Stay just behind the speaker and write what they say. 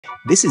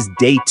This is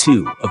day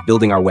 2 of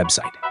building our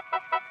website.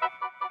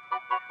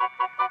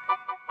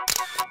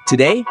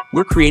 Today,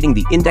 we're creating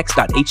the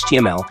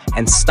index.html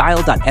and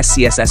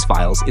style.scss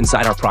files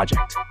inside our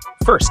project.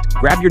 First,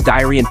 grab your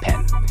diary and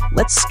pen.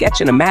 Let's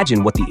sketch and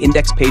imagine what the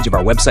index page of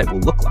our website will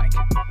look like.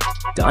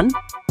 Done?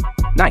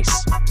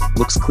 Nice.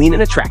 Looks clean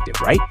and attractive,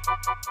 right?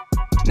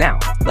 Now,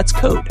 let's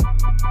code.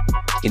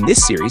 In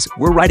this series,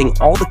 we're writing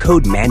all the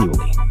code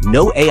manually,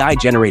 no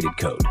AI-generated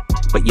code.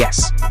 But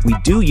yes, we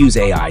do use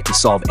AI to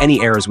solve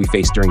any errors we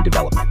face during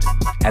development.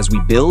 As we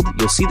build,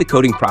 you'll see the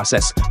coding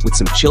process with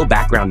some chill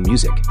background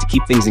music to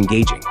keep things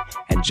engaging.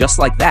 And just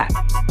like that,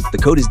 the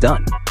code is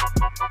done.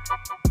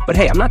 But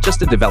hey, I'm not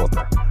just a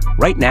developer.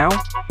 Right now,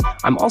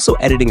 I'm also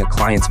editing a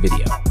client's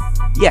video.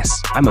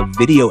 Yes, I'm a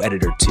video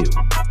editor too.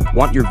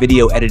 Want your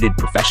video edited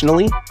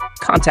professionally?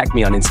 Contact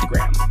me on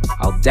Instagram.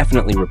 I'll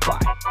definitely reply.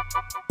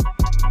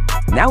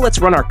 Now let's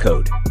run our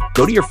code.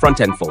 Go to your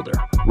front-end folder,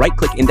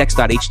 right-click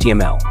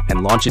index.html,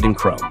 and launch it in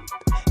Chrome.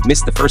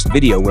 Missed the first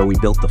video where we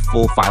built the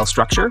full file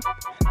structure?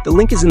 The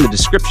link is in the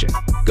description.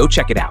 Go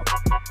check it out.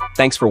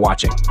 Thanks for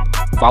watching.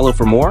 Follow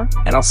for more,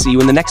 and I'll see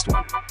you in the next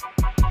one.